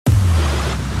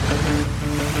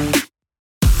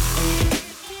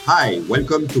Hi,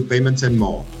 welcome to Payments and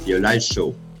More, the Allies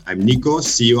Show. I'm Nico,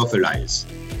 CEO of Allies.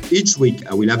 Each week,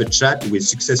 I will have a chat with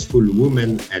successful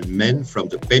women and men from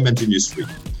the payment industry.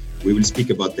 We will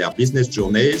speak about their business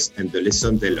journeys and the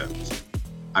lessons they learned.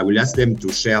 I will ask them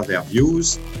to share their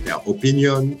views, their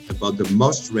opinion about the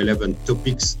most relevant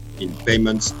topics in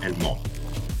payments and more.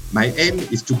 My aim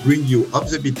is to bring you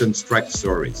off-the-beaten-track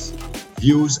stories,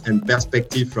 views and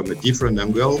perspective from a different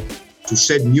angle to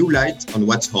shed new light on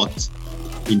what's hot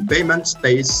in payment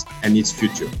space and its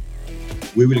future.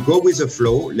 We will go with the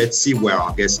flow. Let's see where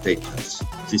our guests take us.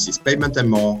 This is Payment and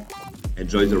More.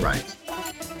 Enjoy the ride.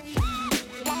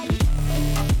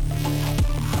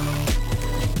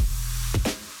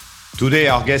 Today,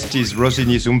 our guest is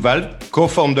Rossini Zumwalt,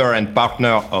 co-founder and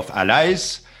partner of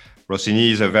Allies.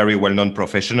 Rossini is a very well-known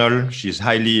professional. She's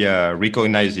highly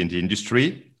recognized in the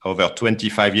industry, over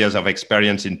 25 years of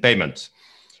experience in payments.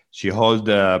 She holds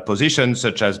positions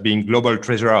such as being global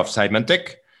treasurer of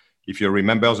Symantec. If you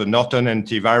remember the Norton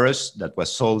antivirus that was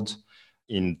sold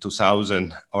in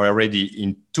 2000 or already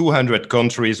in 200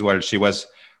 countries, while she was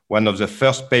one of the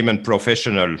first payment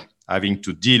professionals having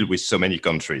to deal with so many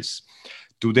countries.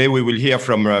 Today, we will hear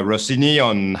from Rossini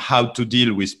on how to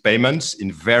deal with payments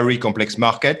in very complex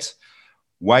markets,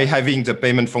 why having the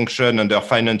payment function under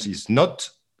finance is not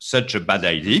such a bad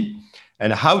idea,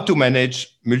 and how to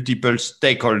manage multiple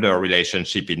stakeholder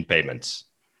relationship in payments.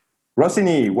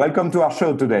 Rossini, welcome to our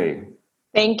show today.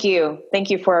 Thank you. Thank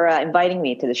you for inviting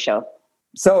me to the show.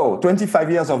 So,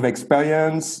 25 years of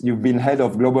experience. You've been head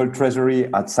of global treasury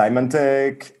at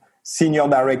Symantec, senior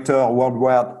director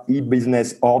worldwide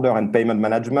e-business order and payment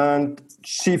management,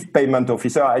 chief payment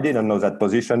officer. I didn't know that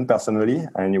position personally,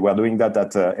 and you were doing that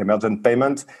at Emergent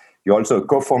Payment. You're also a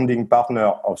co-founding partner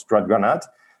of StratGranite.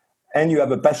 And you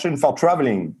have a passion for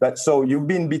traveling. So you've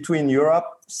been between Europe,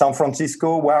 San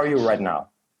Francisco. Where are you right now?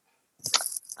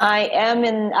 I am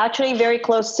actually very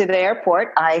close to the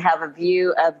airport. I have a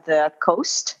view of the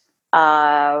coast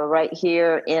right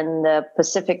here in the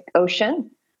Pacific Ocean.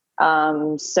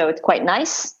 So it's quite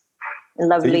nice.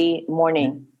 Lovely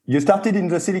morning. You started in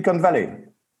the Silicon Valley.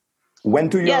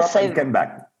 Went to Europe and came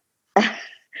back.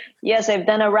 Yes, I've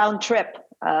done a round trip.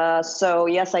 So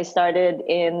yes, I started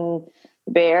in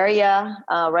Bay Area,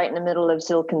 right in the middle of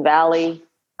Silicon Valley,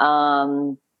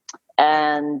 and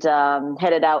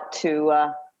headed out to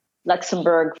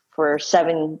Luxembourg for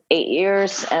 7-8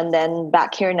 years, and then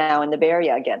back here now in the Bay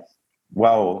Area again.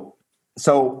 Wow.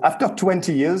 So after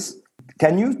 20 years,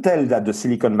 can you tell that the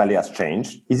Silicon Valley has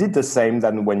changed? Is it the same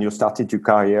than when you started your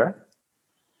career?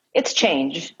 It's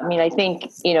changed. I mean, I think,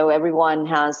 everyone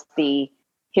has the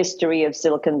history of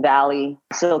Silicon Valley.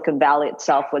 Silicon Valley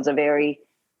itself was a very,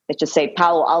 let's just say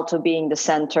Palo Alto being the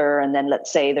center, and then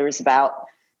let's say there was about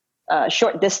a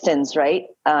short distance, right,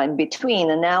 in between.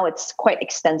 And now it's quite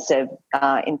extensive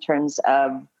in terms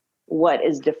of what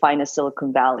is defined as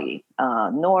Silicon Valley,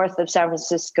 north of San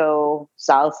Francisco,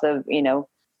 south of,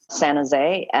 San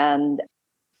Jose. And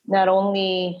not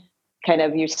only kind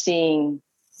of you're seeing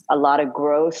a lot of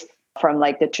growth from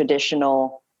like the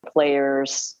traditional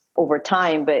players over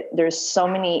time, but there's so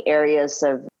many areas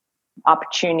of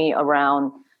opportunity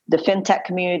around. The fintech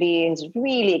community is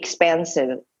really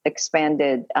expanded.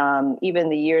 Even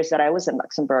the years that I was in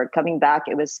Luxembourg, coming back,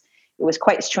 it was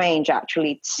quite strange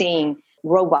actually seeing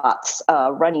robots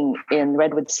running in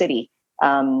Redwood City,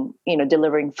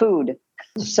 delivering food.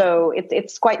 So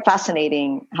it's quite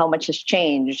fascinating how much has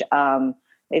changed. I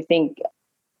think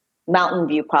Mountain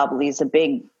View probably is a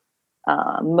big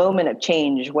moment of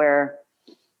change where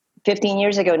 15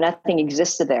 years ago nothing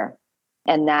existed there.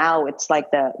 And now it's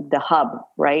like the hub,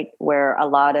 right, where a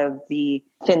lot of the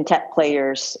fintech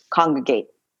players congregate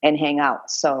and hang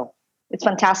out. So it's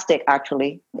fantastic,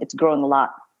 actually. It's grown a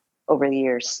lot over the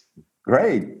years.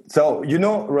 Great. So,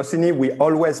 Rossini, we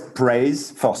always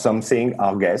praise for something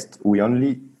our guests. We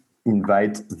only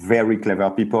invite very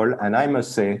clever people. And I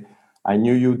must say, I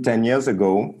knew you 10 years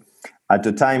ago at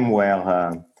a time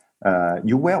where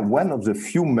you were one of the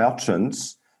few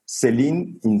merchants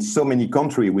selling in so many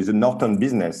countries with the Norton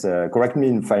business. Correct me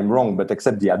if I'm wrong, but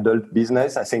except the adult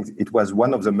business, I think it was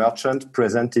one of the merchants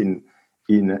present in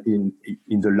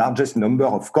the largest number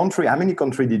of countries. How many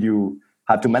countries did you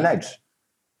have to manage?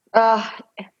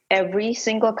 Every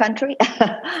single country.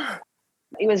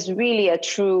 It was really a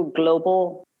true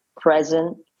global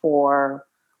presence for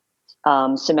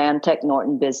Symantec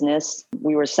Norton business.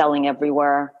 We were selling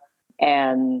everywhere,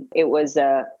 and it was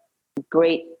a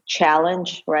great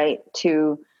challenge, right,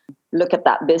 to look at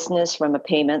that business from a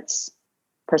payments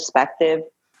perspective,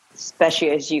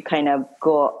 especially as you kind of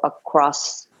go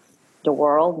across the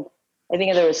world. I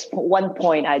think there was one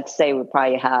point I'd say we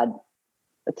probably had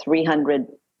 300,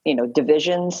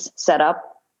 divisions set up,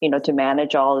 to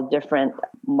manage all the different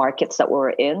markets that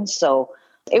we're in. So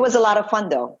it was a lot of fun,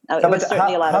 though. It was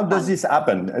certainly a lot of fun. How does this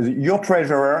happen? You're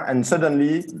treasurer, and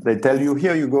suddenly they tell you,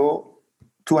 here you go,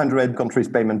 200 countries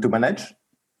payment to manage.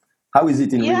 How is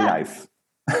it in real life?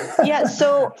 Yeah,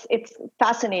 so it's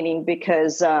fascinating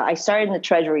because I started in the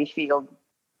treasury field.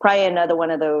 Probably another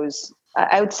one of those,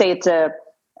 I would say it's an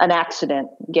accident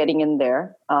getting in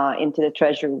there into the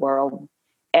treasury world.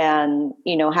 And,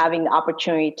 having the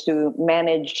opportunity to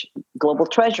manage global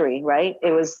treasury, right?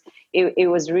 It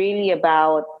was really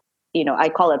about, I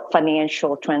call it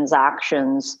financial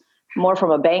transactions, more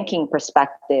from a banking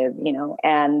perspective,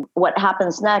 and what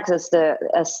happens next is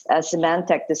as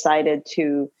Symantec decided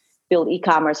to build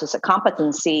e-commerce as a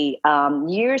competency.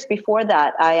 Years before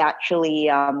that, I actually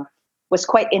was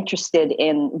quite interested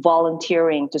in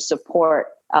volunteering to support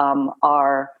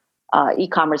our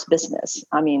e-commerce business.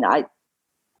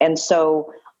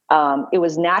 So it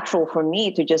was natural for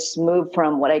me to just move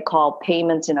from what I call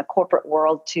payments in a corporate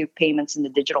world to payments in the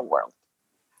digital world.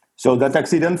 So that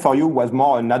accident for you was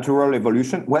more a natural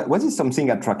evolution. Was it something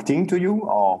attracting to you,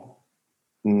 or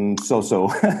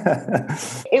so?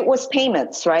 It was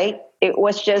payments, right? It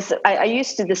was just, I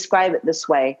used to describe it this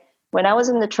way. When I was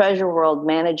in the treasury world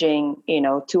managing,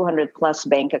 200 plus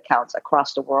bank accounts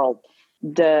across the world,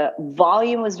 the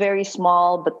volume was very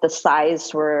small, but the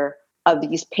size of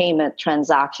these payment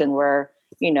transactions were,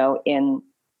 in,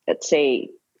 let's say,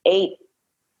 8,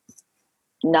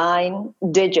 9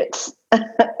 digits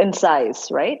in size,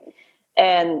 right?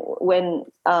 And when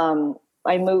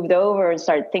I moved over and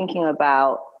started thinking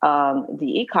about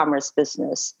the e-commerce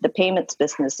business, the payments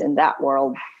business in that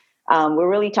world, we're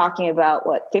really talking about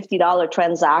 $50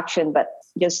 transaction, but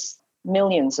just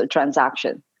millions of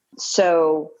transaction.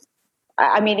 So,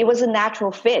 it was a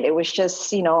natural fit. It was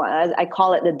just, I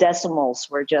call it the decimals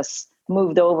were just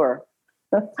moved over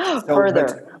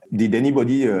further. Did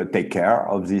anybody take care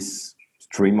of this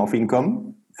stream of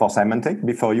income for Symantec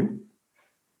before you?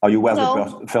 Or you were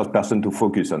the first person to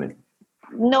focus on it?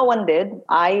 No one did.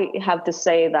 I have to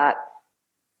say that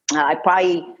I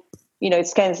probably,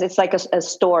 it's like a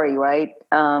story, right?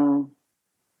 When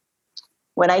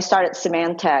I started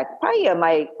Symantec,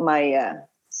 probably my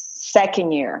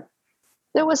second year,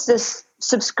 there was this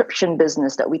subscription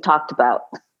business that we talked about.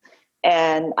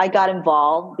 And I got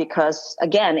involved because,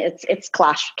 again, it's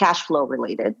cash flow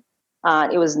related.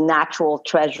 It was natural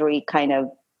treasury kind of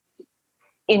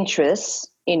interests,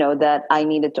 that I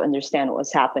needed to understand what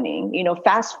was happening.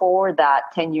 Fast forward that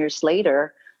 10 years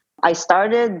later, I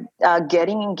started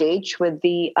getting engaged with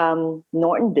the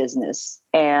Norton business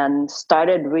and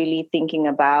started really thinking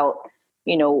about,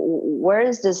 where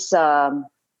is this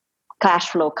cash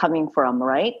flow coming from,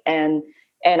 right? And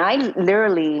I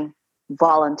literally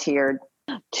volunteered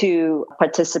to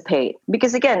participate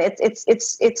because, again,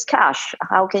 it's cash.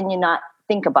 How can you not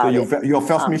think about it? Your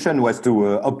first mission was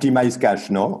to optimize cash,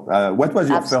 no? What was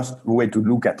your first way to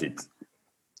look at it?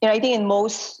 I think in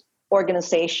most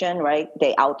organization, right,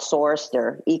 they outsource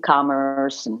their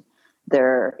e-commerce and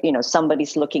they're,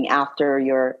 somebody's looking after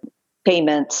your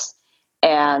payments.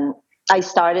 And I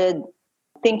started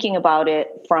thinking about it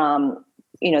from,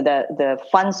 the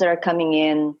funds that are coming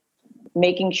in,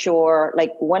 making sure,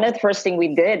 like one of the first thing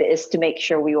we did is to make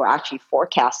sure we were actually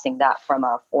forecasting that from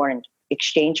a foreign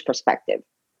exchange perspective,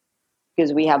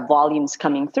 because we have volumes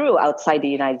coming through outside the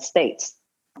United States.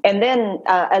 And then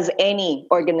as any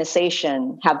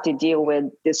organization have to deal with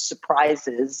these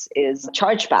surprises is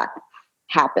chargeback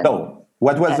happen. So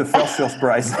what was the first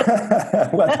surprise?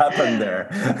 What happened there?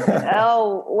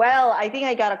 Well, I think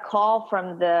I got a call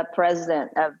from the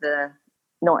president of the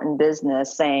Norton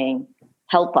business saying,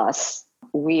 help us,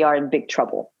 we are in big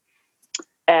trouble.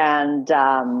 And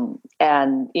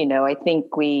I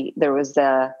think there was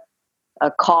a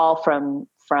call from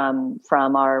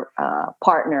our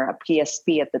partner, a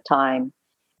PSP at the time,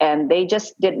 and they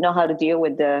just didn't know how to deal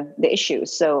with the issue.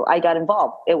 So I got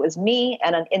involved. It was me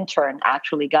and an intern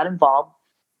actually got involved,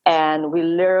 and we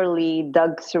literally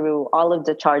dug through all of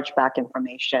the chargeback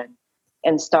information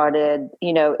and started.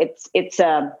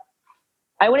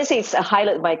 I wouldn't say it's a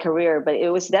highlight of my career, but it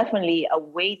was definitely a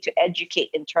way to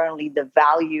educate internally the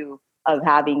value of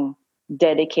having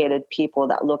dedicated people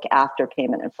that look after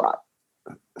payment and fraud.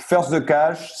 First, the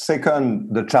cash.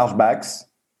 Second, the chargebacks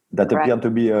that appeared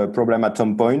to be a problem at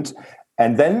some point.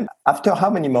 And then after how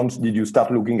many months did you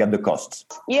start looking at the costs?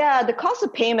 Yeah, the cost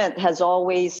of payment has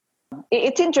always,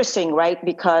 it's interesting, right?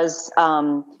 Because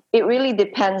it really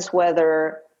depends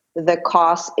whether the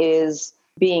cost is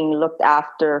being looked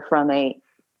after from a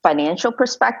financial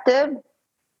perspective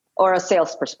or a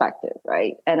sales perspective,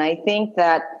 right? And I think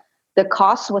that the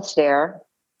cost was there,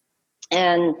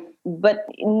 but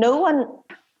no one.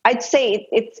 I'd say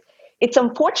it's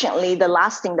unfortunately the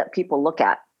last thing that people look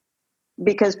at,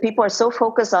 because people are so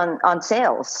focused on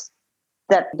sales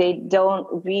that they don't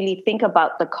really think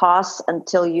about the costs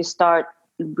until you start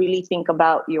really think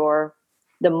about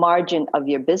the margin of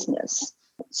your business.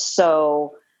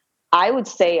 So I would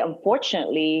say,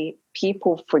 unfortunately,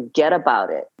 people forget about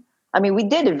it. I mean, we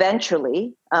did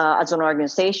eventually, as an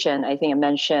organization. I think I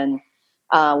mentioned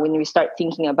when we start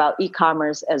thinking about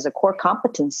e-commerce as a core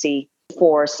competency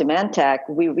for Symantec,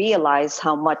 we realized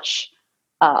how much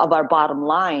of our bottom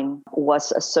line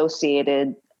was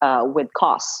associated with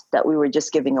costs that we were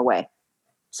just giving away.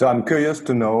 So I'm curious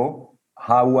to know,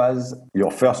 how was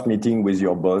your first meeting with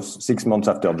your boss 6 months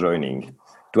after joining,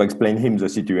 to explain him the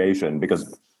situation?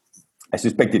 Because I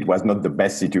suspect it was not the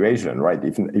best situation, right?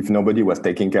 If nobody was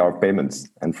taking care of payments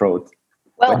and fraud.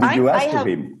 Well, what did you ask of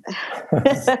him?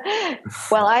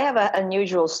 Well, I have an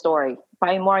unusual story,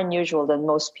 probably more unusual than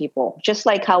most people, just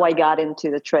like how I got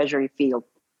into the treasury field.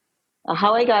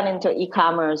 How I got into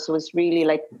e-commerce was really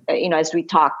like, as we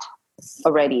talked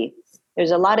already,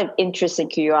 there's a lot of interest and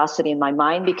curiosity in my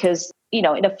mind because,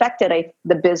 it affected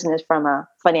the business from a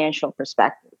financial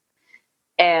perspective.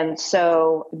 And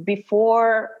so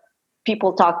before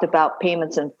people talked about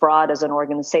payments and fraud as an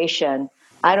organization,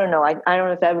 I don't know. I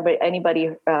don't know if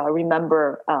anybody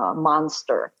remember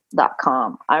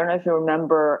Monster.com. I don't know if you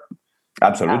remember.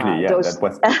 Absolutely, yeah.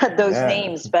 Those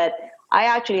names, but I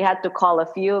actually had to call a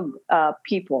few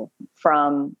people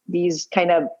from these kind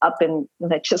of up and,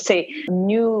 let's just say,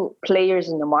 new players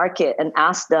in the market and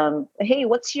ask them, hey,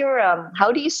 what's your,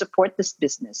 how do you support this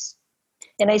business?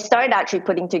 And I started actually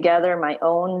putting together my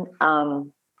own,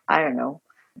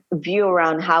 view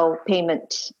around how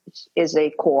payment is a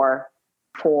core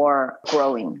for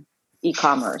growing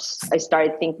e-commerce. I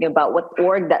started thinking about what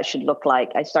org that should look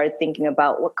like. I started thinking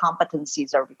about what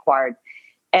competencies are required.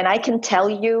 And I can tell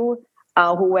you,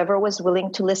 whoever was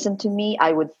willing to listen to me,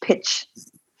 I would pitch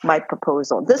my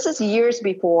proposal. This is years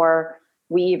before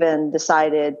we even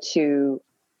decided to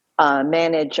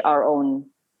manage our own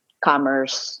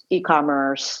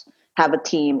e-commerce, have a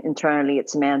team internally at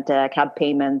Symantec, have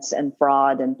payments and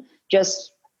fraud, and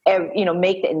just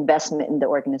make the investment in the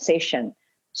organization.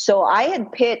 So I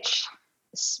had pitched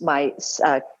my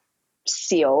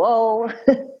COO,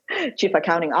 Chief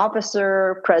Accounting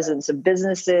Officer, presidents of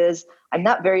businesses. I'm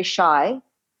not very shy.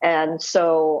 And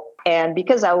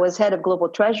because I was head of global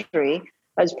treasury,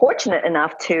 I was fortunate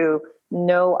enough to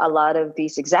know a lot of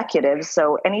these executives.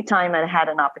 So anytime I had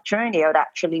an opportunity, I would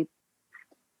actually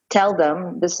tell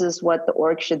them this is what the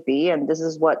org should be and this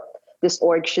is what this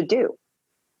org should do.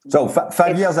 So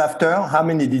 5 years after, how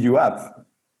many did you have?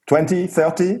 20,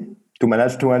 30 to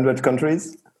manage 200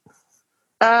 countries?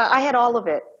 I had all of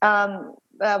it.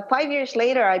 5 years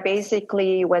later,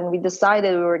 when we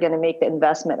decided we were going to make the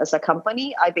investment as a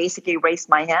company, I basically raised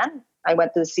my hand. I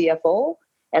went to the CFO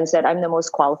and said, I'm the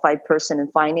most qualified person in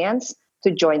finance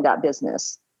to join that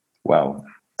business. Wow.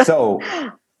 So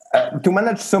to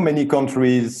manage so many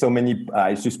countries,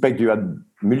 I suspect you had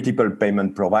multiple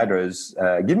payment providers.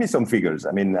 Give me some figures.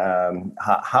 I mean,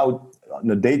 how on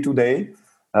a day-to-day,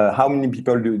 how many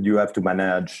people do you have to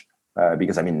manage?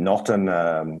 Because I mean, Norton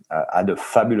had a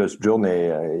fabulous journey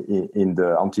in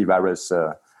the antivirus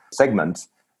segment.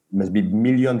 It must be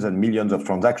millions and millions of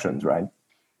transactions, right?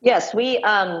 Yes, we.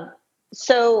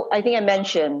 So I think I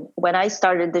mentioned when I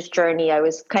started this journey, I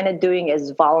was kind of doing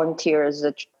as volunteer as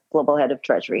a global head of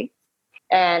treasury,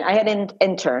 and I had an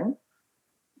intern.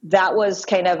 That was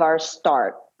kind of our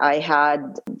start. I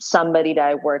had somebody that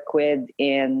I work with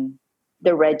in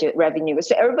the revenue.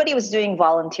 So everybody was doing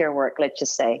volunteer work, let's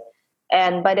just say.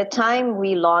 And by the time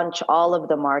we launched all of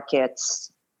the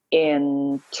markets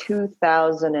in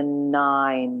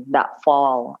 2009, that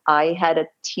fall, I had a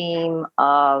team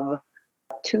of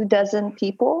 24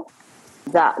 people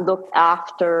that looked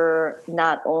after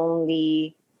not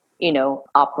only,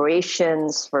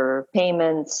 operations for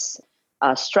payments,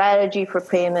 strategy for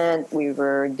payment. We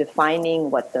were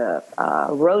defining what the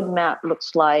roadmap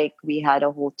looks like. We had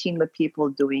a whole team of people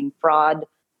doing fraud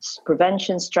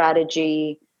prevention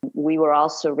strategy. We were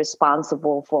also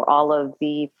responsible for all of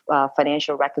the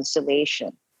financial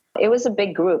reconciliation. It was a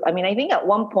big group. I mean, I think at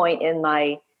one point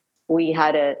we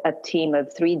had a team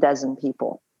of 36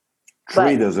 people.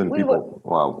 36 people.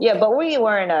 Wow. Yeah, but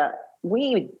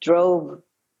we drove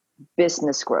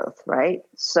business growth, right?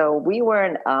 So we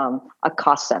weren't a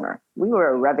cost center. We were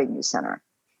a revenue center.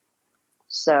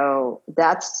 So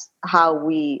that's how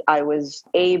I was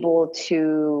able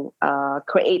to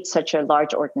create such a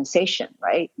large organization,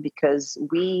 right? Because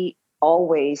we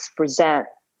always present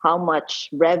how much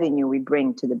revenue we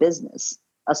bring to the business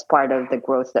as part of the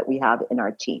growth that we have in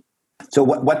our team. So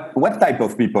what type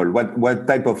of people, what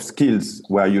type of skills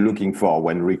were you looking for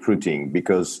when recruiting?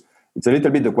 Because it's a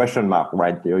little bit the question mark,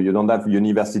 right? You don't have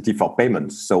university for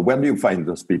payments. So where do you find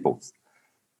those people?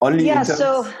 Only interns?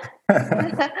 So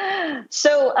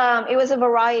it was a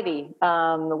variety.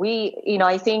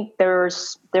 I think there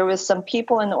was some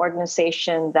people in the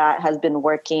organization that has been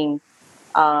working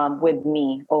with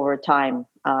me over time.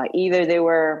 Either they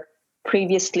were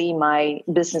previously my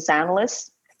business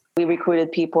analysts. We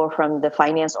recruited people from the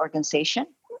finance organization.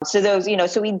 So those,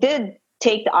 so we did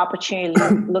take the opportunity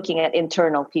looking at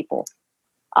internal people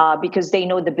because they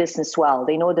know the business well.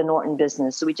 They know the Norton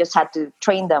business. So we just had to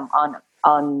train them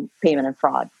on payment and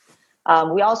fraud.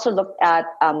 We also looked at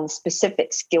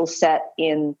specific skill set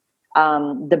in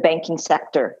the banking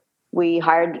sector. We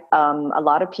hired a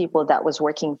lot of people that was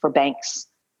working for banks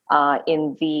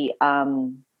in the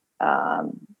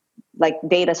like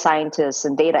data scientists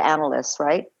and data analysts,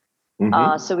 right?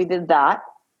 Mm-hmm. So we did that.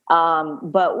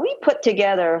 But we put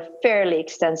together a fairly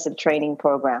extensive training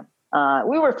program.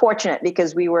 We were fortunate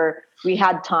because we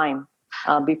had time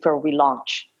before we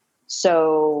launched.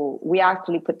 So we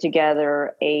actually put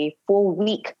together a full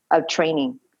week of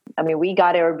training. I mean, we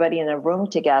got everybody in a room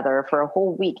together for a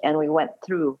whole week, and we went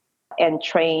through and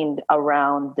trained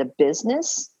around the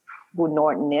business, who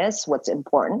Norton is, what's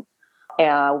important.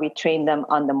 We trained them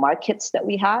on the markets that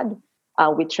we had.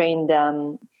 We trained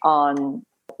them on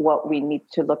what we need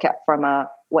to look at from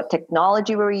what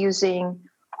technology we were using,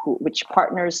 which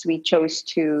partners we chose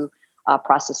to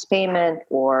process payment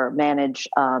or manage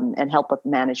and help with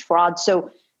manage fraud.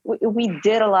 So we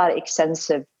did a lot of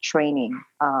extensive training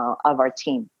of our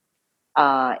team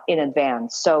in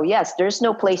advance. So yes, there's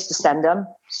no place to send them.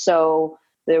 So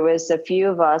there was a few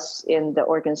of us in the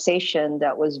organization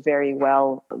that was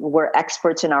we're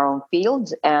experts in our own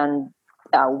fields, and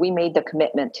we made the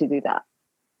commitment to do that.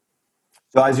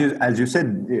 So as you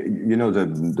said,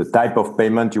 the type of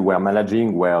payment you were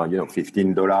managing were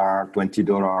 $15,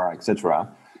 $20, etc.,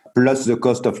 plus the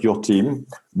cost of your team.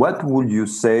 What would you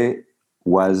say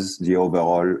was the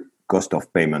overall cost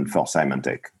of payment for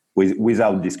Symantec,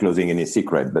 without disclosing any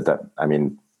secret? But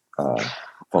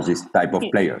for this type of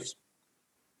players.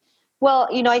 Well,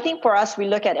 I think for us, we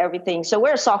look at everything. So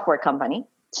we're a software company.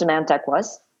 Symantec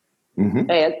was.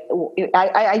 Mm-hmm.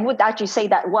 I would actually say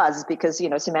that was because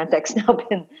Symantec's now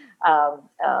been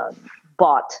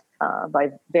bought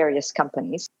by various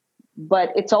companies.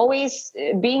 But it's always,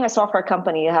 being a software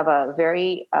company, you have a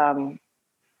very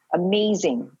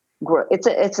amazing growth.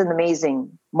 It's an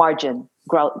amazing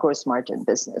gross margin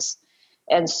business,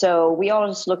 and so we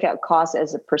always look at cost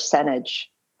as a percentage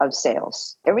of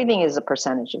sales. Everything is a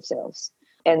percentage of sales,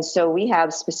 and so we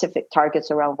have specific targets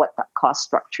around what that cost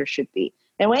structure should be.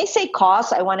 And when I say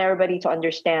cost, I want everybody to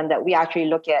understand that we actually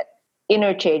look at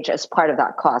interchange as part of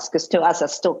that cost, because to us,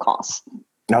 that's still cost.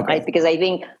 Okay. Right? Because I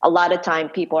think a lot of time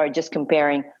people are just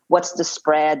comparing what's the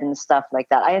spread and stuff like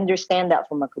that. I understand that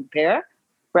from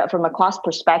a cost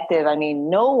perspective. I mean,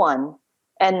 no one,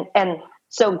 and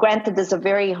so granted, this is a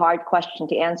very hard question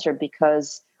to answer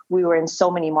because we were in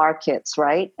so many markets,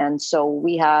 right? And so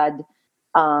we had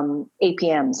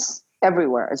APMs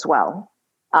everywhere as well.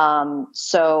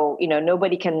 So,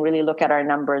 nobody can really look at our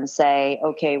number and say,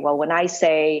 okay, well, when I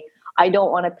say I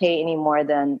don't want to pay any more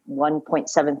than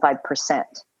 1.75%.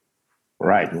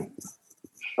 Right.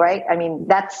 Right. I mean,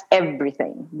 that's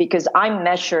everything because I'm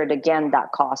measured again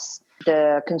that cost.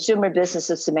 The consumer business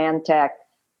of Symantec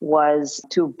was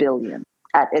 $2 billion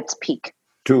at its peak.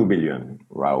 2 billion.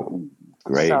 Wow.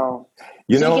 Great. So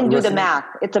you can do the math.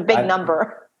 It's a big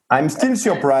number. I'm still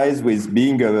surprised with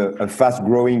being a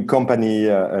fast-growing company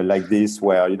like this,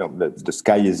 where the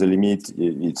sky is the limit.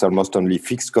 It's almost only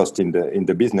fixed cost in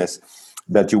the business,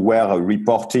 that you were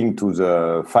reporting to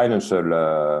the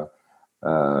financial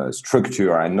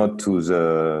structure and not to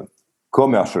the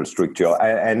commercial structure.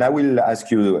 And I will ask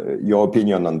you your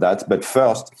opinion on that. But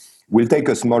first, we'll take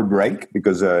a small break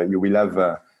because you will have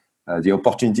the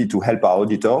opportunity to help our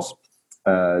auditors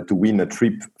to win a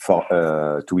trip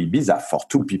to Ibiza for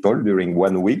 2 people during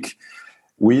 1 week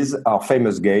with our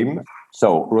famous game.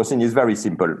 So, Rossini, is very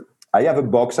simple. I have a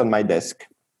box on my desk.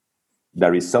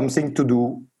 There is something to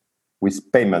do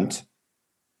with payment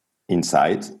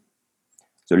inside.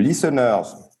 The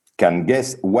listeners can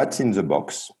guess what's in the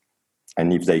box.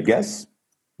 And if they guess,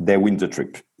 they win the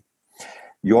trip.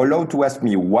 You're allowed to ask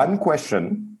me 1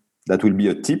 question that will be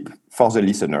a tip for the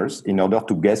listeners in order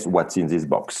to guess what's in this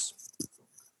box.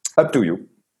 Up to you.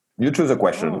 You choose a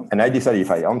question, and I decide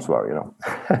if I answer,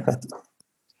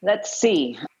 Let's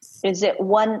see. Is it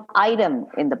one item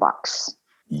in the box?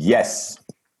 Yes.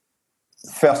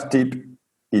 First tip,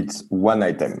 it's one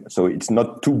item. So it's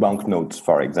not 2 banknotes,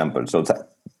 for example. So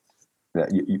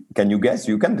can you guess?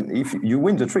 You can, if you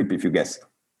win the trip if you guess.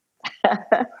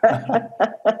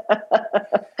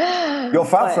 You're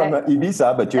far from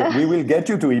Ibiza, but we will get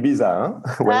you to Ibiza.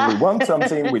 Huh? When we want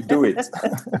something, we do it.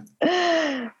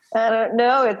 I don't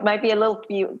know. It might be a little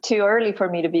too early for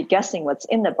me to be guessing what's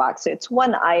in the box. So it's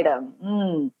one item.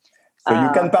 So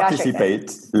you can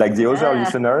participate, like the other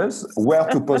listeners. Where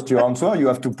to post your answer? You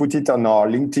have to put it on our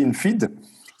LinkedIn feed.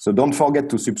 So don't forget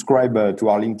to subscribe to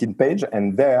our LinkedIn page.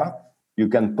 And there you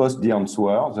can post the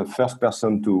answer. The first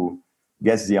person to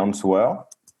guess the answer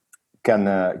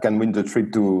can win the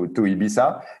trip to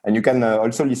Ibiza. And you can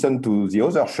also listen to the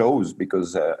other shows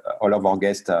because all of our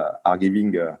guests are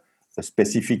giving a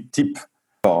specific tip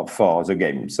for the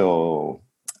game. So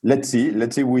let's see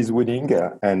who is winning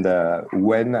and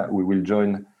when we will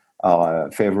join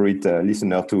our favorite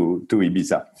listener to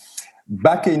Ibiza.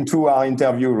 Back into our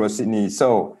interview, Rossini.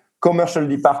 So commercial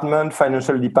department,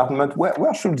 financial department,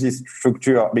 where should this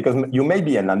structure, because you may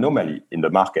be an anomaly in the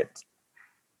market,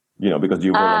 because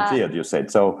you volunteered, you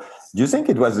said. So do you think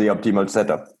it was the optimal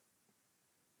setup?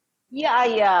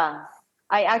 Yeah,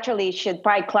 I actually should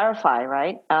probably clarify,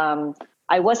 right?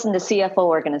 I was in the CFO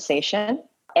organization,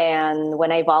 and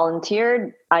when I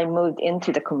volunteered, I moved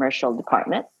into the commercial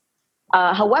department.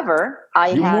 However,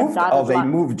 You moved or they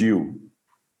moved you?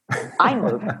 I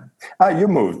moved. You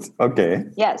moved. Okay.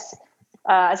 Yes.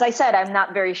 As I said, I'm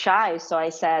not very shy. So I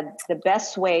said the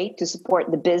best way to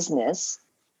support the business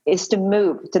is to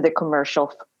move to the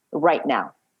commercial right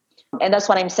now. And that's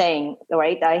what I'm saying,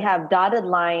 right? I have dotted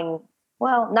line.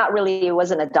 Well, not really. It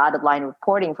wasn't a dotted line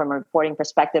reporting from a reporting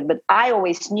perspective, but I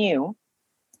always knew,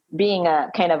 being a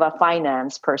kind of a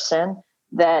finance person,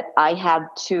 that I had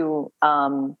to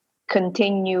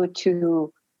continue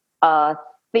to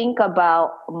think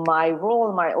about my role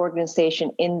in my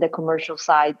organization in the commercial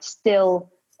side,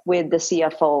 still with the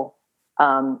CFO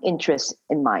interest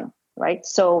in mind, right?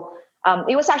 So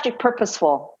it was actually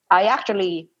purposeful. I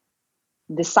actually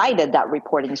decided that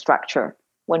reporting structure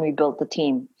when we built the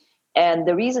team. And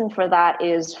the reason for that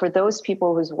is for those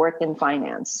people who's worked in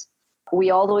finance, we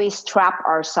always trap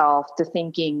ourselves to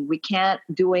thinking we can't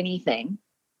do anything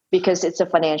because it's a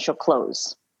financial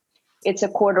close. It's a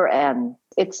quarter end.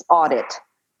 It's audit.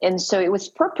 And so it was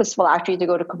purposeful actually to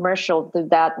go to commercial,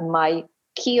 that my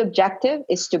key objective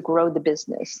is to grow the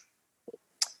business.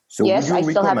 So yes, would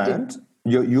you recommend,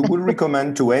 you would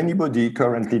recommend to anybody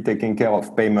currently taking care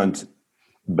of payment,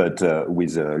 but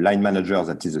with a line manager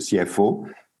that is a CFO,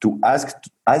 to ask,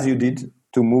 as you did,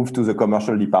 to move to the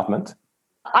commercial department?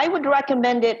 I would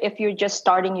recommend it if you're just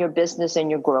starting your business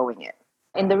and you're growing it.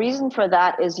 And the reason for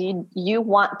that is you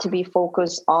want to be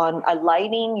focused on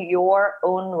aligning your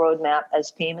own roadmap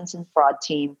as payments and fraud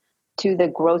team to the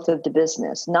growth of the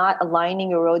business, not aligning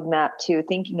your roadmap to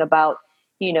thinking about,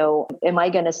 am I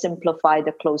going to simplify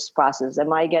the close process?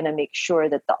 Am I going to make sure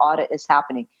that the audit is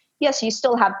happening? Yes, you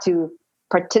still have to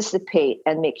participate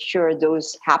and make sure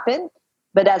those happen,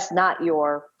 but that's not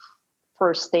your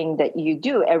first thing that you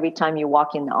do every time you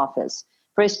walk in the office.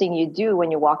 First thing you do when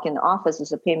you walk in the office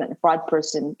as a payment and fraud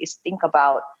person is think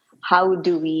about, how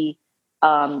do we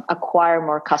acquire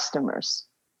more customers?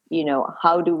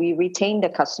 How do we retain the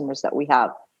customers that we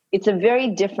have? It's a very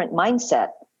different mindset.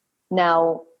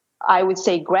 Now, I would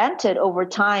say, granted, over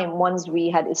time, once we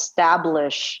had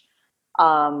established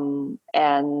and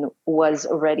was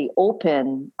already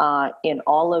open in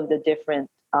all of the different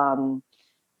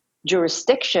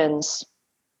jurisdictions,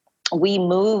 we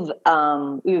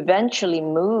eventually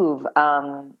move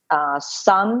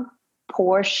some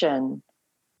portion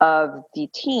of the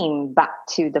team back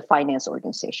to the finance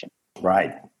organization.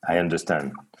 Right, I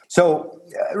understand. So,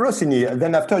 Rossini,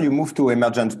 then after you moved to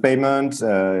Emergent Payments,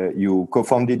 you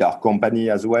co-founded our company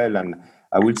as well. And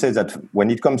I would say that when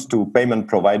it comes to payment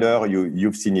provider,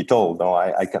 you've seen it all. No,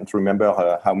 I can't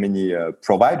remember how many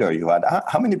provider you had.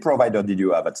 How many provider did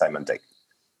you have at Symantec?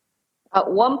 At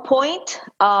one point,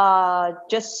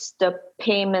 just the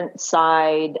payment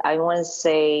side, I want to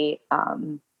say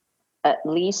at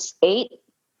least 8.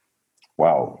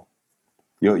 Wow.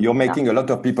 You're making a lot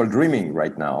of people dreaming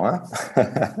right now,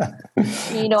 huh?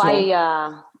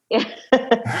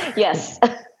 Yes.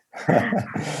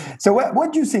 So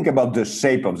what do you think about the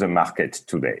shape of the market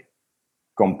today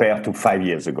compared to 5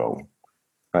 years ago?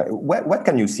 What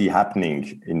can you see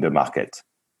happening in the market?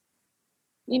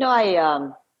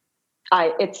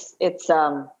 It's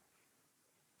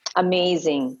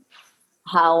amazing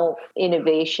how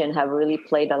innovation have really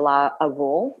played a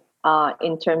role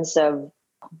in terms of,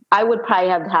 I would probably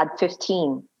have had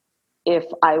 15 if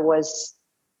I was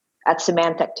at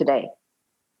Symantec today,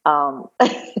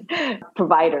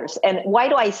 providers. And why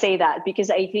do I say that? Because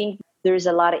I think there's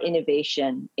a lot of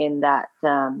innovation in that.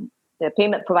 The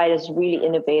payment providers really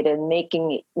innovated,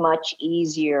 making it much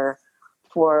easier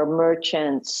for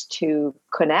merchants to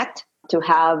connect, to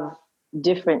have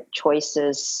different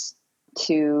choices,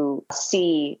 to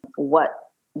see what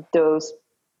those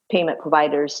payment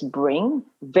providers bring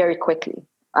very quickly.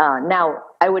 Now,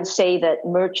 I would say that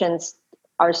merchants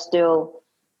are still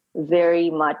very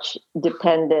much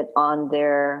dependent on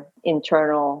their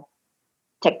internal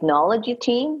technology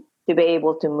team to be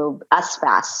able to move as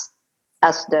fast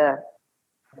as the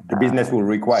business will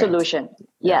require solution.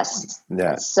 Yes.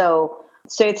 Yeah. So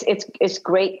it's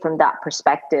great from that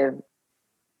perspective.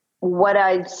 What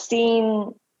I've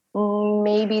seen,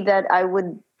 maybe that I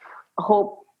would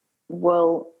hope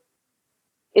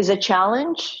is a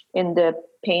challenge in the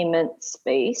payment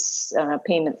space,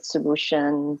 payment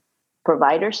solution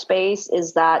provider space,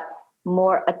 is that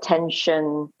more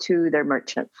attention to their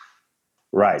merchant.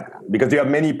 Right, because you have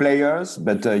many players,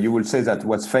 but you will say that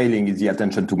what's failing is the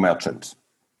attention to merchants.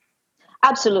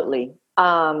 Absolutely.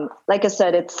 Like I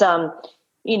said, it's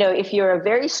if you're a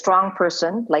very strong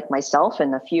person like myself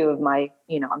and a few of my,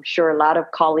 I'm sure a lot of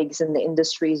colleagues in the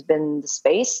industry has been in the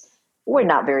space, we're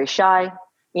not very shy.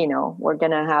 We're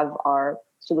going to have our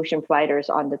solution providers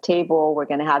on the table. We're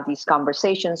going to have these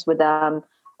conversations with them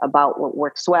about what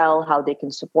works well, how they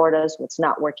can support us, what's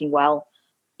not working well.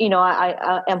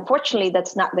 I unfortunately,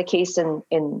 that's not the case in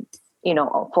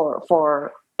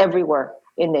for everywhere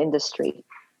in the industry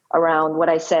around what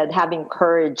I said, having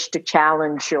courage to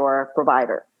challenge your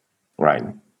provider. Right.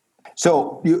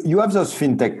 So you have those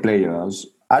fintech players.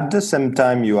 At the same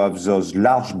time, you have those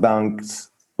large banks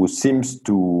who seems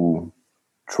to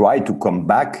try to come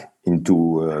back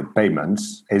into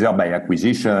payments, either by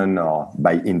acquisition or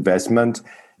by investment.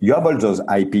 You have all those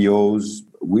IPOs.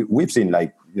 We've seen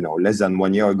less than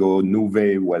 1 year ago,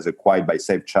 Nuvei was acquired by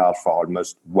SafeCharge for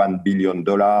almost $1 billion.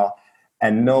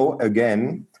 And now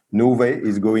again, Nuvei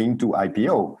is going to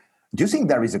IPO. Do you think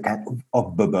there is a kind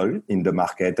of bubble in the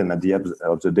market, and at the end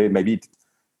of the day, maybe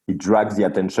it drags the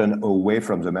attention away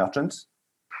from the merchants?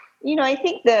 I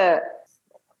think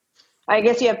I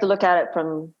guess you have to look at it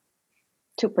from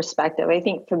two perspectives. I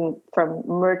think from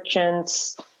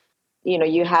merchants,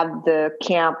 you have the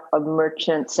camp of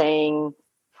merchants saying,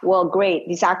 well, great,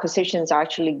 these acquisitions are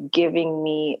actually giving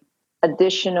me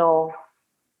additional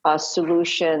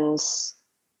solutions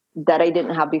that I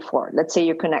didn't have before. Let's say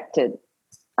you're connected.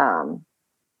 And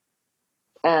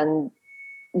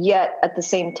yet at the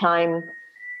same time,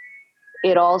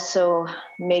 it also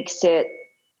makes it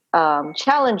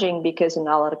challenging because in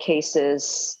a lot of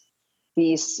cases,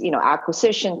 these,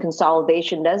 acquisition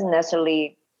consolidation doesn't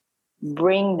necessarily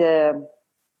bring the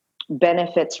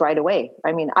benefits right away.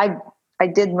 I mean, I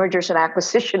did mergers and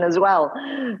acquisition as well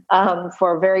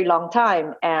for a very long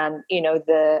time. And,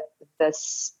 the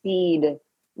speed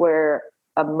where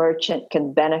a merchant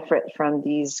can benefit from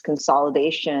these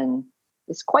consolidation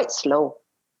is quite slow.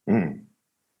 Mm.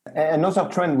 Another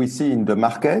trend we see in the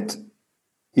market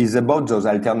is about those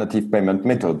alternative payment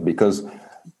methods, because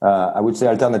I would say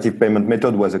alternative payment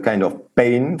method was a kind of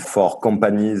pain for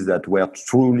companies that were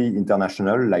truly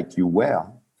international, like you were,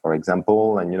 for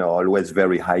example, and always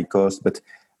very high cost. But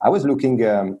I was looking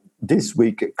this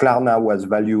week, Klarna was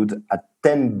valued at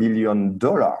 $10 billion.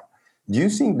 Do you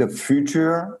think the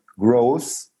future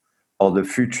growth or the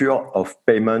future of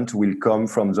payment will come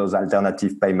from those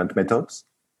alternative payment methods?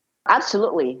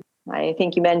 Absolutely. I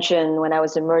think you mentioned when I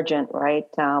was emergent, right?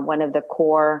 One of the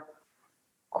core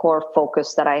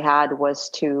focus that I had was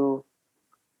to,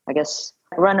 I guess,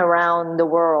 run around the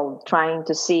world trying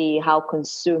to see how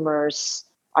consumers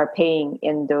are paying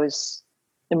in those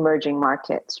emerging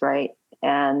markets, right?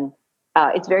 And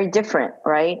it's very different,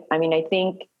 right? I mean, I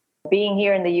think being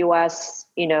here in the US,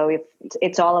 if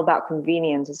it's all about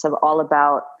convenience, it's all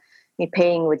about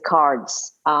paying with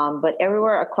cards. But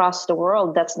everywhere across the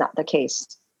world, that's not the case.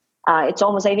 It's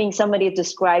almost, I think somebody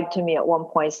described to me at one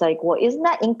point, it's like, well, isn't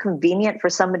that inconvenient for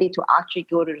somebody to actually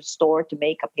go to the store to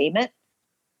make a payment?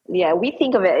 Yeah, we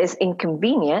think of it as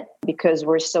inconvenient because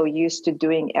we're so used to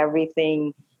doing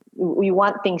everything. We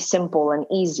want things simple and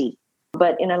easy.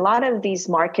 But in a lot of these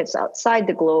markets outside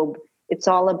the globe, it's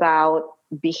all about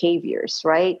behaviors,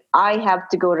 right? I have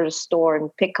to go to the store and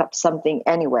pick up something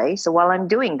anyway. So while I'm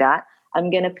doing that, I'm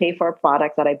going to pay for a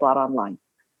product that I bought online.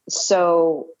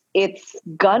 So it's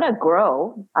gonna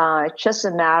grow. It's just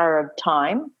a matter of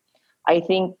time. I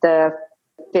think the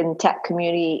fintech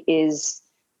community is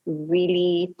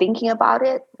really thinking about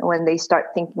it when they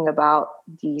start thinking about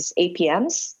these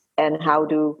APMs and how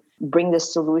to bring the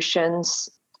solutions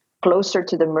closer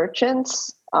to the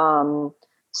merchants.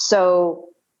 So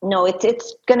no,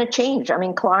 it's going to change. I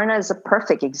mean, Klarna is a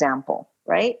perfect example,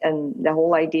 right? And the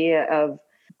whole idea of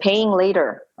paying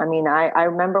later. I mean, I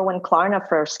remember when Klarna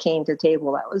first came to the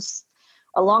table, that was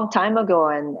a long time ago.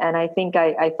 And I think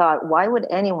I thought, why would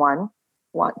anyone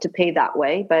want to pay that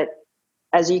way? But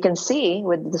as you can see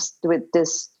with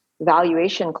this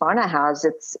valuation Klarna has,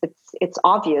 it's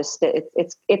obvious that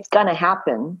it's going to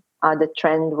happen. The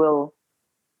trend will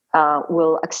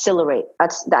accelerate.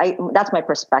 That's my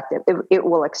perspective. It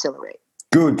will accelerate.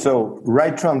 Good. So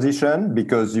right transition,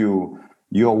 because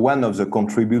you're one of the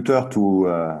contributor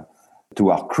to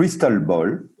our crystal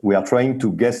ball. We are trying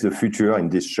to guess the future in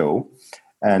this show.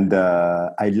 And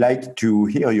I'd like to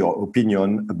hear your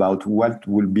opinion about what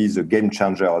will be the game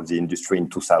changer of the industry in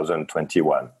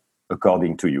 2021,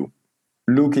 according to you.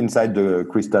 Look inside the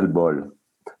crystal ball.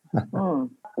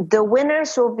 The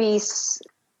winners will be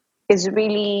is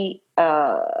really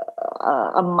a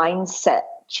mindset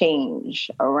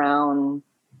change around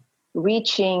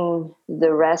reaching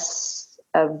the rest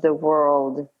of the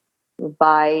world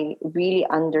by really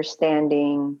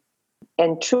understanding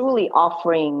and truly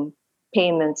offering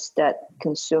payments that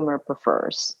consumer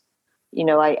prefers. You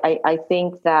know, I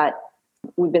think that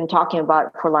we've been talking about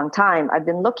it for a long time. I've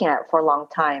been looking at it for a long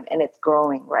time, and it's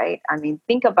growing, right? I mean,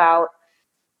 think about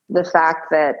the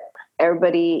fact that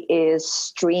everybody is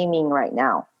streaming right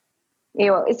now. You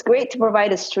know, it's great to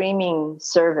provide a streaming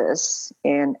service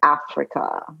in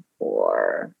Africa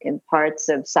or in parts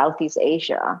of Southeast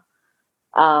Asia.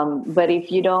 But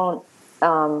if you don't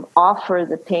offer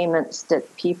the payments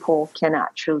that people can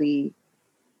actually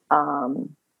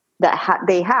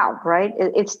they have, right?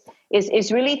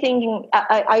 It's really thinking.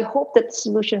 I hope that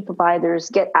solution providers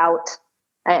get out,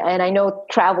 and I know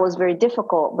travel is very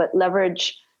difficult, but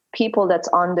leverage people that's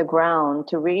on the ground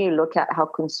to really look at how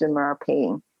consumers are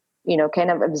paying. You know, kind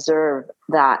of observe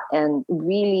that and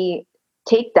really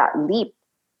take that leap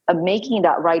of making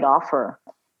that right offer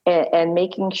and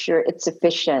making sure it's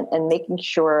efficient and making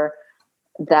sure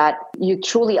that you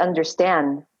truly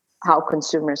understand how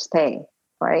consumers pay,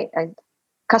 right? And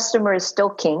customer is still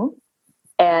king,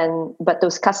 but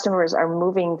those customers are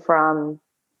moving from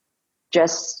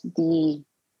just the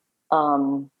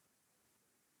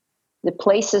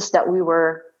places that we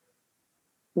were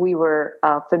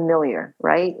familiar,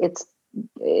 right?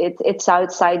 It's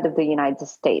outside of the United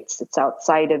States. It's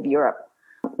outside of Europe.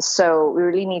 So we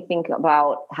really need to think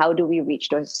about how do we reach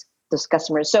those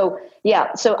customers. So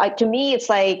yeah, to me, it's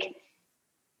like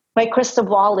my crystal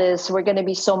ball is we're going to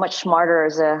be so much smarter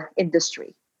as an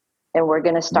industry, and we're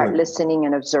going to start listening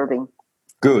and observing.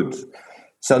 Good.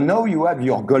 So now you have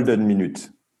your golden minute,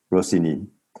 Rossini.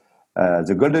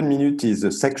 The golden minute is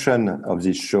a section of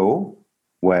this show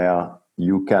where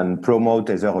you can promote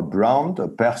either a brand, a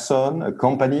person, a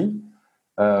company,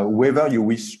 whoever you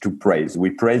wish to praise. We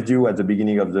praised you at the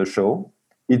beginning of the show.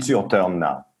 It's your turn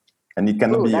now. And it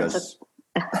cannot be us.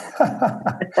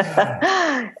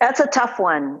 That's a tough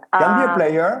one. Can be a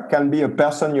player, can be a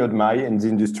person you admire in the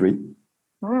industry.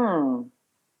 Wow.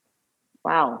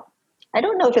 I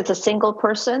don't know if it's a single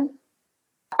person.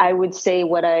 I would say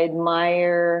what I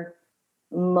admire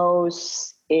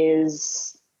most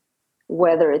is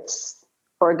whether it's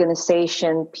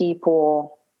organization,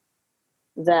 people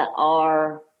that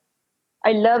are,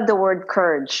 I love the word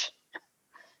courage.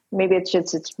 Maybe it's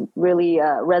really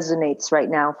resonates right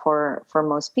now for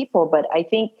most people. But I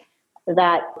think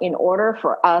that in order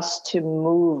for us to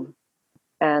move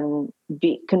and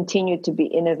continue to be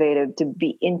innovative, to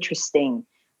be interesting,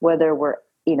 whether we're,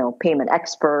 payment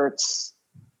experts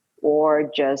or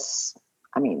just,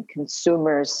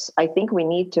 consumers, I think we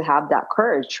need to have that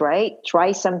courage, right?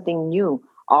 Try something new,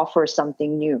 offer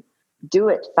something new, do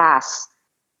it fast.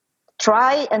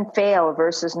 Try and fail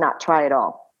versus not try at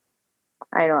all.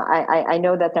 I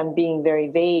know that I'm being very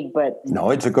vague, but...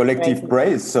 No, it's a collective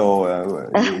praise. So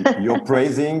you're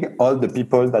praising all the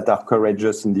people that are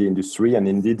courageous in the industry. And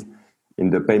indeed, in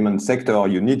the payment sector,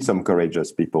 you need some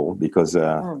courageous people because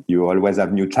you always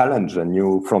have new challenge and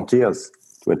new frontiers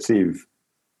to achieve.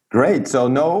 Great. So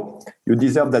now you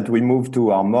deserve that we move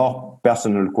to our more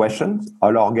personal questions.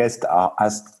 All our guests are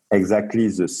asked exactly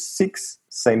the 6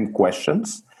 same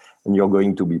questions, and you're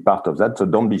going to be part of that. So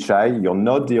don't be shy. You're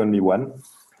not the only one.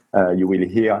 You will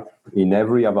hear in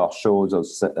every of our shows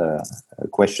a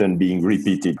question being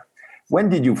repeated. When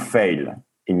did you fail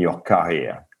in your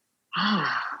career?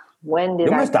 When did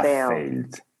You I must have fail?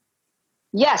 failed.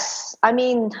 Yes. I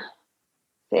mean,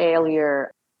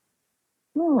 failure.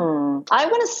 I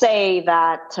want to say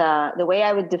that the way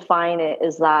I would define it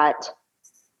is that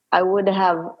I would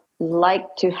have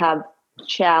liked to have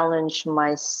challenged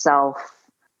myself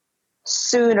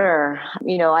sooner.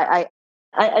 I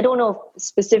don't know if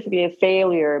specifically a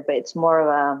failure, but it's more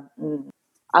of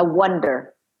a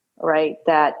wonder, right?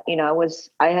 That,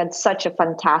 I had such a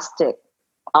fantastic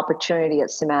opportunity at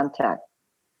Symantec.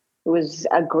 It was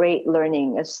a great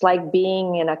learning. It's like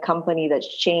being in a company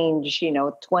that's changed,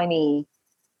 20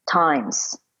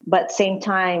 times, but same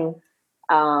time,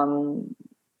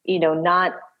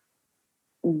 not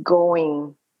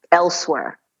going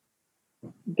elsewhere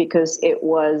because it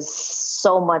was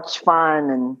so much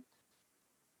fun and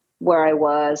where I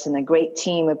was and a great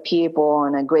team of people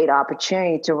and a great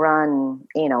opportunity to run,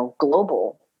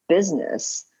 global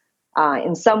business.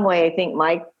 In some way, I think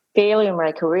my failure in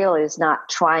my career is not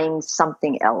trying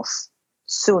something else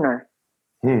sooner.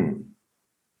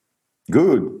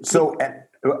 Good. So,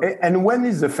 and when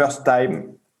is the first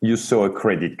time you saw a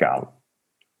credit card?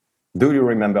 Do you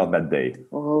remember that day?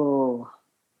 Oh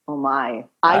my.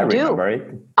 I do. remember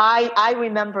it. I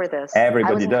remember this.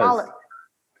 Everybody does.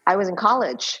 I was in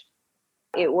college.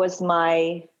 It was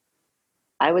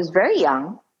I was very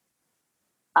young.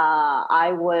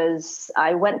 I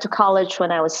went to college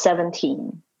when I was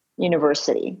 17,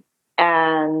 university,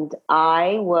 and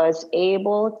I was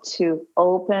able to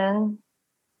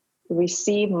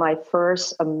receive my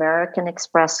first American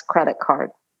Express credit card.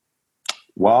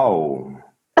 Wow.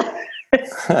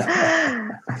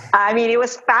 I mean, it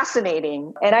was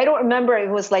fascinating. And I don't remember, it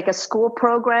was like a school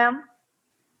program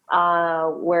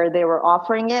where they were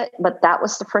offering it, but that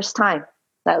was the first time.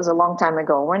 That was a long time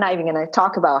ago. We're not even going to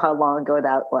talk about how long ago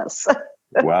that was.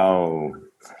 Wow.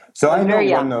 So I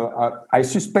know I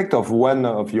suspect of one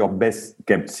of your best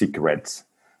kept secrets.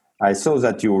 I saw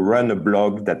that you run a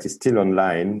blog that is still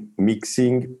online,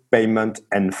 Mixing Payment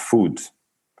and Food.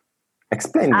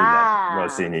 Explain me that,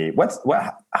 Rossini. What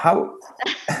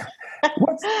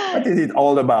is it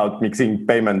all about, mixing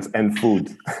payments and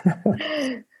food?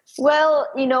 Well,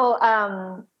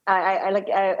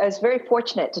 I was very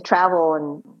fortunate to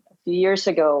travel a few years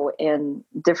ago in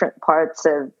different parts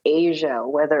of Asia,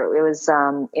 whether it was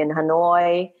in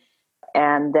Hanoi,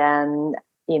 and then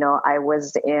I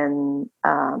was in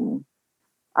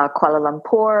Kuala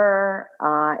Lumpur,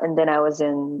 and then I was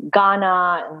in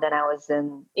Ghana, and then I was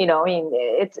in,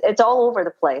 it's all over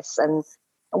the place. And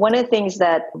one of the things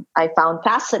that I found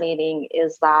fascinating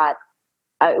is that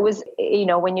it was,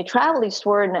 when you travel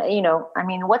eastward,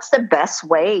 what's the best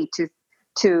way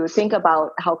to think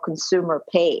about how consumer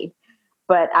pay,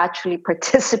 but actually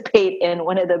participate in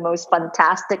one of the most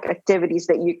fantastic activities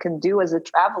that you can do as a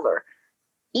traveler: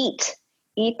 eat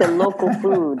the local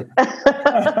food.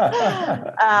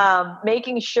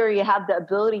 Making sure you have the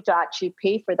ability to actually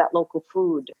pay for that local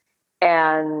food.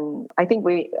 And I think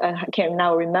I can't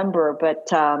now remember, but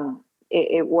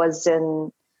it was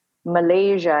in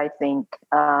Malaysia, I think.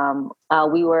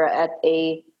 We were at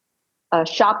a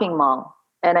shopping mall,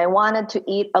 and I wanted to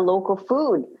eat a local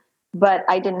food, but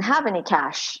I didn't have any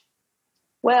cash.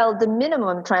 Well, the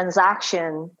minimum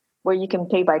transaction where you can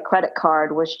pay by credit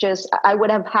card was I would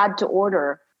have had to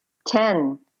order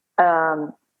 10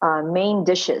 main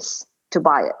dishes to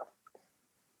buy it.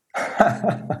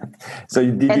 So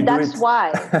you did and that's it.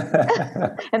 Why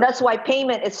and that's why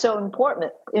payment is so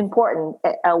important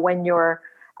when you're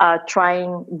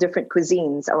trying different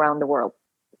cuisines around the world.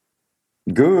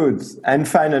 Good. And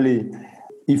finally,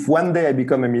 if one day I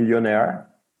become a millionaire,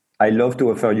 I love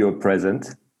to offer you a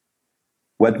present.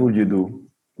 What would you do?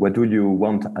 What would you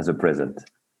want as a present?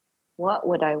 What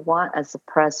would I want as a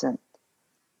present?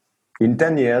 In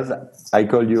 10 years, I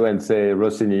call you and say,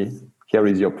 Rossini, here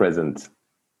is your present.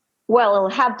 Well, it'll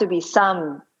have to be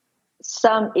some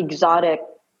exotic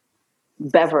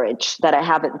beverage that I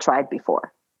haven't tried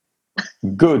before.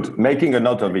 Good. Making a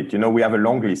note of it. We have a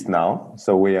long list now.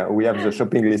 So we have the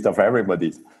shopping list of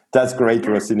everybody. That's great,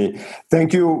 Rossini.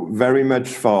 Thank you very much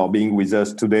for being with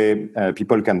us today.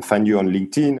 People can find you on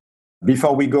LinkedIn.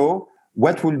 Before we go,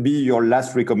 what will be your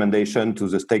last recommendation to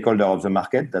the stakeholders of the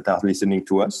market that are listening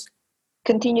to us?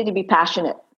 Continue to be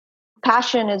passionate.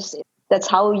 Passion that's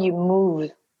how you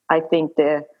move, I think,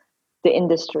 the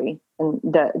industry and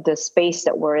the space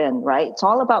that we're in, right? It's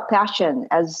all about passion.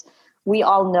 As we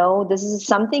all know, this is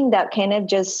something that kind of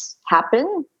just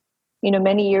happened,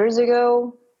 many years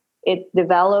ago. It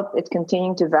developed, it's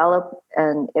continuing to develop,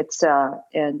 and it's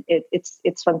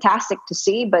fantastic to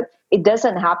see, but it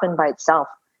doesn't happen by itself.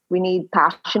 We need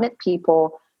passionate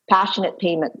people, passionate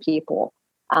payment people,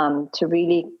 to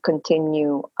really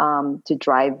continue to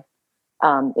drive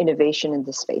innovation in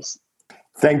this space.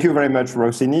 Thank you very much,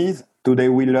 Rossini. Today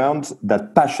we learned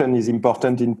that passion is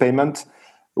important in payment.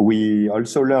 We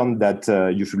also learned that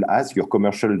you should ask your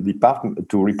commercial department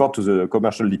to report to the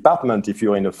commercial department if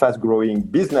you're in a fast-growing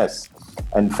business.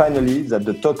 And finally, that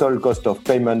the total cost of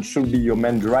payment should be your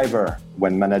main driver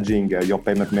when managing your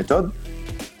payment method.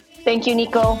 Thank you,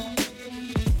 Nico.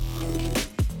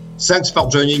 Thanks for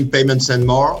joining Payments and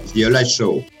More, the Allies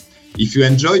Show. If you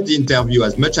enjoyed the interview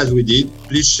as much as we did,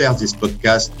 please share this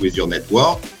podcast with your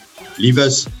network. Leave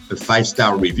us a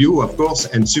 5-star review, of course,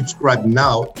 and subscribe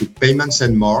now to Payments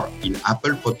and More in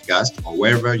Apple Podcast or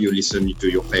wherever you listen to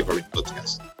your favorite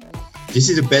podcast. This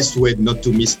is the best way not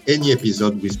to miss any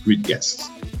episode with great guests.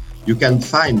 You can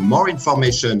find more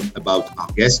information about our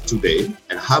guests today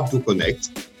and how to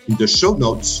connect in the show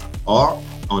notes or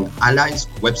on Allies'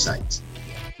 website.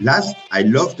 Last, I'd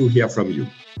love to hear from you.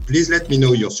 Please let me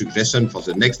know your suggestion for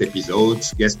the next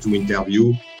episodes, guests to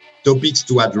interview, topics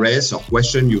to address, or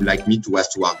questions you'd like me to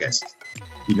ask to our guests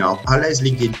in our Allies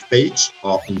LinkedIn page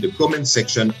or in the comment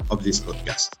section of this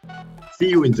podcast. See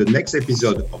you in the next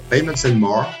episode of Payments and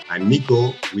More. I'm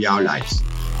Nico. We are Allies.